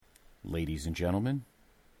Ladies and gentlemen,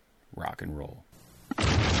 rock and roll.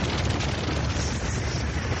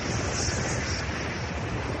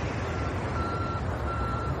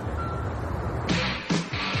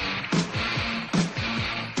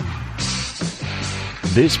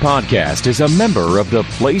 This podcast is a member of the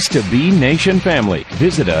Place to Be Nation family.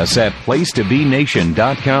 Visit us at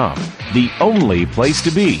placetobenation.com, the only place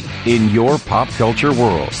to be in your pop culture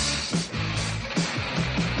world.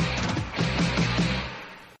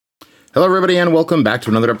 Hello, everybody, and welcome back to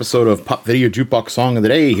another episode of Pop Video Jukebox Song of the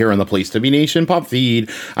Day here on the Place to Be Nation Pop Feed.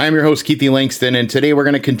 I am your host, Keithy Langston, and today we're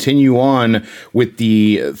going to continue on with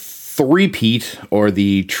the three-peat, or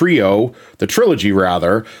the trio, the trilogy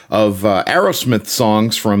rather, of Aerosmith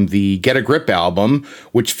songs from the Get a Grip album,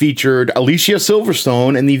 which featured Alicia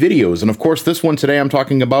Silverstone in the videos. And of course, this one today I'm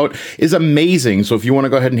talking about is amazing. So if you want to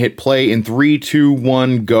go ahead and hit play in 3, 2,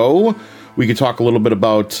 1, go, we could talk a little bit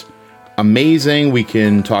about Amazing. We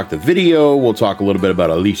can talk the video. We'll talk a little bit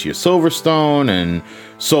about Alicia Silverstone and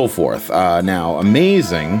so forth. Now,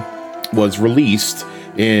 Amazing was released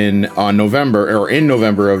in November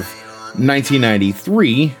of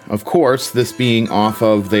 1993. Of course, this being off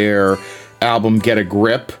of their album Get a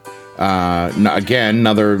Grip. Again,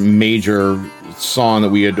 another major song that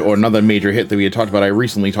we had, or another major hit that we had talked about. I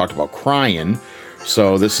recently talked about Crying.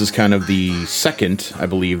 So this is kind of the second, I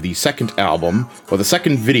believe, the second album, or the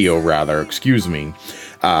second video, rather, excuse me,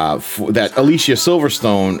 that Alicia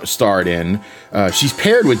Silverstone starred in. She's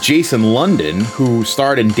paired with Jason London, who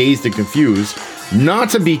starred in Dazed and Confused,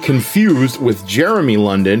 not to be confused with Jeremy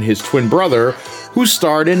London, his twin brother, who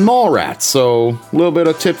starred in Mallrats. So a little bit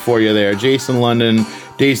of tip for you there. Jason London,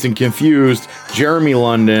 Dazed and Confused, Jeremy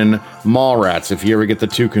London, Mallrats. If you ever get the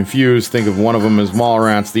two confused, think of one of them as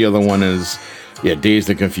Mallrats, the other one is... yeah, Dazed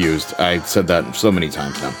and Confused. I said that so many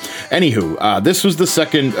times now. Anywho, this was the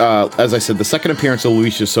second, as I said, the second appearance of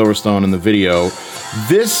Alicia Silverstone in the video.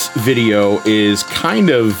 This video is kind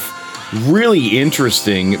of really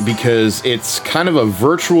interesting because it's kind of a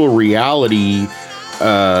virtual reality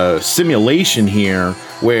simulation here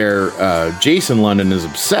where Jason London is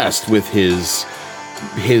obsessed with his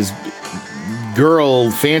girl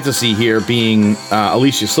fantasy here being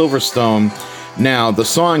Alicia Silverstone. Now, the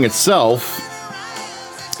song itself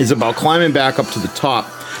is about climbing back up to the top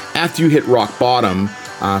after you hit rock bottom,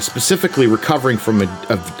 specifically recovering from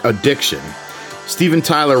addiction. Steven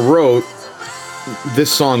Tyler wrote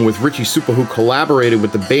this song with Richie Supa, who collaborated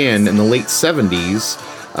with the band in the late 70s,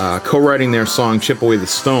 co-writing their song Chip Away the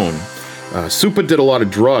Stone. Supa did a lot of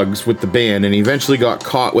drugs with the band and eventually got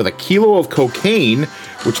caught with a kilo of cocaine,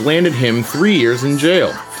 which landed him 3 years in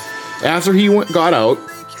jail. After he got out,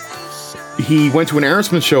 he went to an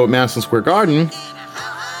Aerosmith show at Madison Square Garden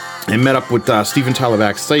and met up with Steven Tyler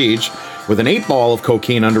backstage with an 8-ball of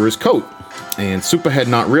cocaine under his coat. And Supa had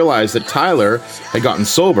not realized that Tyler had gotten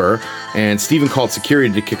sober, and Steven called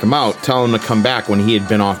security to kick him out, telling him to come back when he had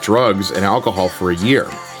been off drugs and alcohol for a year.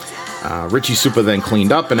 Richie Supa then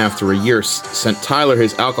cleaned up, and after a year sent Tyler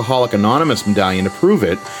his Alcoholic Anonymous medallion to prove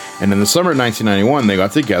it, and in the summer of 1991 they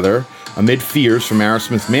got together amid fears from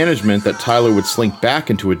Aerosmith management that Tyler would slink back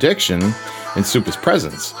into addiction in Supa's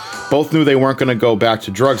presence. Both knew they weren't going to go back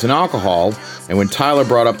to drugs and alcohol, and when Tyler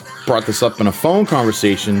brought this up in a phone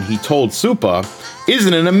conversation, he told Supa,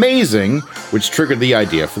 "Isn't it amazing?" which triggered the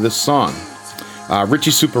idea for this song.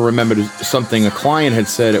 Richie Supa remembered something a client had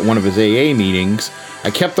said at one of his AA meetings: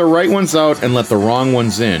 "I kept the right ones out and let the wrong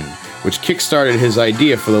ones in," which kickstarted his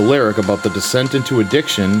idea for the lyric about the descent into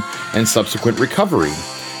addiction and subsequent recovery.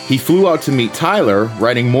 He flew out to meet Tyler,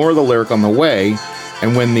 writing more of the lyric on the way,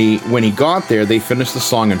 and when he got there, they finished the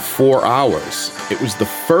song in 4 hours. It was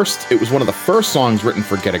one of the first songs written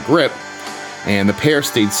for Get a Grip, and the pair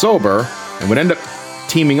stayed sober and would end up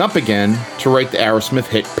teaming up again to write the Aerosmith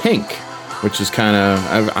hit Pink, which is kind of,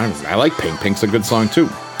 I like Pink. Pink's a good song too.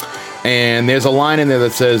 And there's a line in there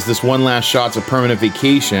that says, "This one last shot's a permanent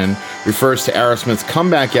vacation," refers to Aerosmith's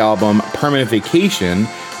comeback album Permanent Vacation,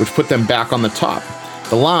 which put them back on the top.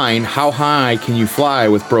 The line, "How high can you fly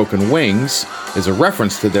with broken wings?" is a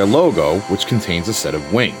reference to their logo, which contains a set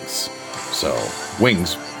of wings. So,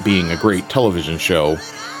 Wings being a great television show.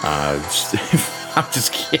 I'm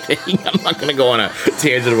just kidding. I'm not going to go on a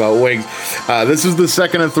tangent about Wings. This is the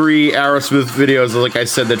second of 3 Aerosmith videos, like I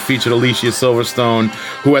said, that featured Alicia Silverstone,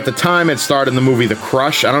 who at the time had starred in the movie The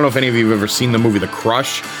Crush. I don't know if any of you have ever seen the movie The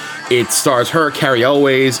Crush. It stars her, Carrie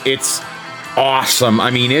Elways. It's awesome.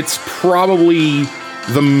 I mean, it's probably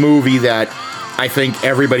the movie that I think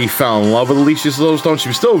everybody fell in love with Alicia Silverstone. She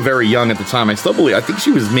was still very young at the time. I think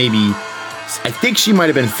she might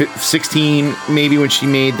have been 16 maybe when she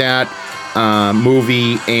made that.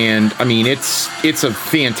 movie, and I mean it's a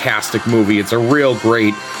fantastic movie. It's a real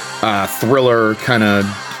great thriller kind of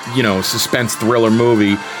suspense thriller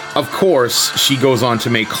movie. Of course, she goes on to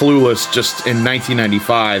make Clueless just in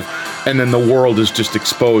 1995, and then the world is just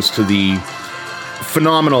exposed to the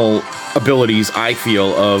phenomenal abilities, I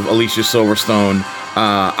feel, of Alicia Silverstone.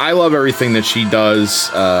 I love everything that she does.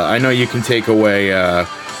 I know you can take away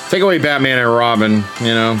Batman and Robin. She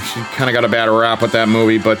kind of got a bad rap with that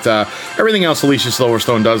movie, but everything else Alicia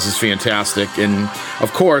Silverstone does is fantastic. And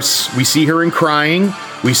of course, we see her in Crying,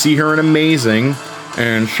 we see her in Amazing,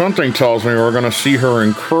 and something tells me we're going to see her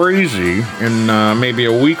in Crazy in maybe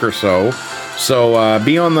a week or so. So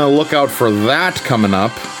be on the lookout for that coming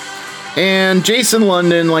up. And Jason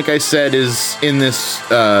London, like I said, is in this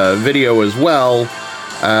video as well.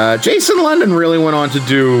 Jason London really went on to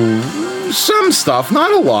do some stuff,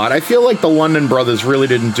 not a lot. I feel like the London brothers really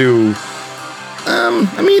didn't do...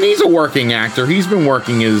 he's a working actor. He's been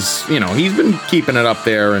working he's been keeping it up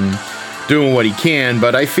there and doing what he can,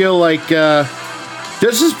 but I feel like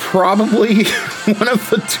this is probably one of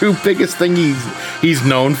the two biggest things he's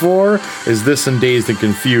known for, is this and Dazed and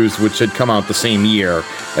Confused, which had come out the same year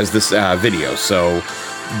as this video. So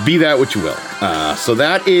be that what you will. So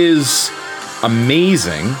that is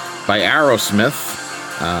Amazing by Aerosmith.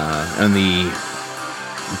 And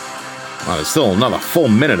there's still another full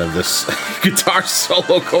minute of this guitar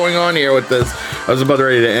solo going on here with this. I was about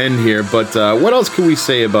ready to end here, but what else can we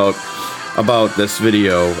say about this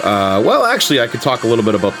video? Well, actually, I could talk a little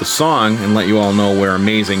bit about the song and let you all know where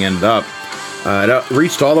Amazing ended up. It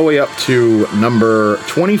reached all the way up to number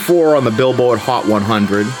 24 on the Billboard Hot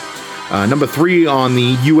 100, number 3 on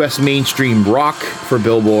the U.S. Mainstream Rock for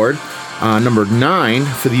Billboard, number 9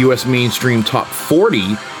 for the U.S. Mainstream Top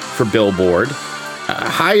 40 for Billboard.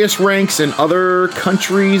 Highest ranks in other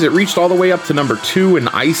countries, it reached all the way up to number 2 in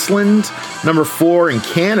Iceland, number 4 in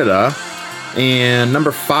Canada, and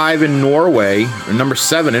number 5 in Norway, and number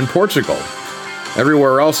 7 in Portugal.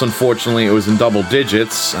 Everywhere else, unfortunately, it was in double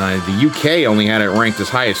digits. The UK only had it ranked as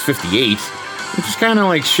high as 58, which is kind of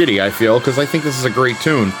like shitty, I feel, because I think this is a great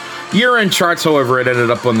tune. Year-end charts, however, it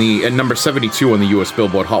ended up at number 72 on the US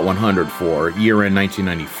Billboard Hot 100 for year-end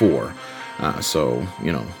 1994. So,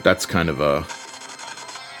 that's kind of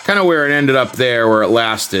where it ended up there, where it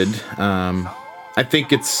lasted. I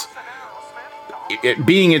think it's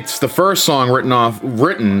the first song written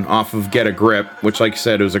off of Get a Grip, which, like I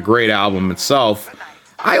said, was a great album itself.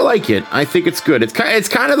 I like it. I think it's good. It's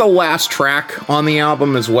kind of the last track on the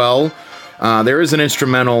album as well. There is an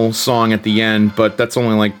instrumental song at the end, but that's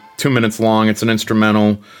only like 2 minutes long. It's an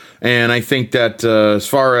instrumental. And I think that as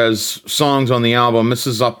far as songs on the album, this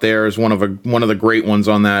is up there as one of the great ones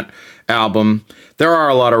on that album. There are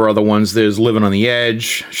a lot of other ones. There's Living on the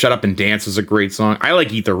Edge. Shut Up and Dance is a great song. I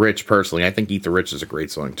like Eat the Rich personally. I think Eat the Rich is a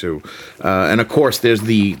great song too. And of course, there's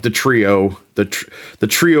the trio, the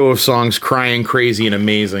trio of songs, Crying, Crazy, and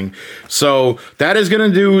Amazing. So that is gonna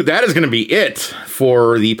be it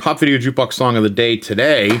for the Pop Video Jukebox Song of the Day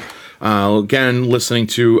today. Again, listening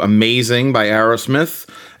to Amazing by Aerosmith.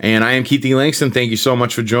 And I am Keith D. Langston. Thank you so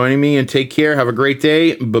much for joining me, and take care. Have a great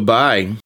day. Bye-bye.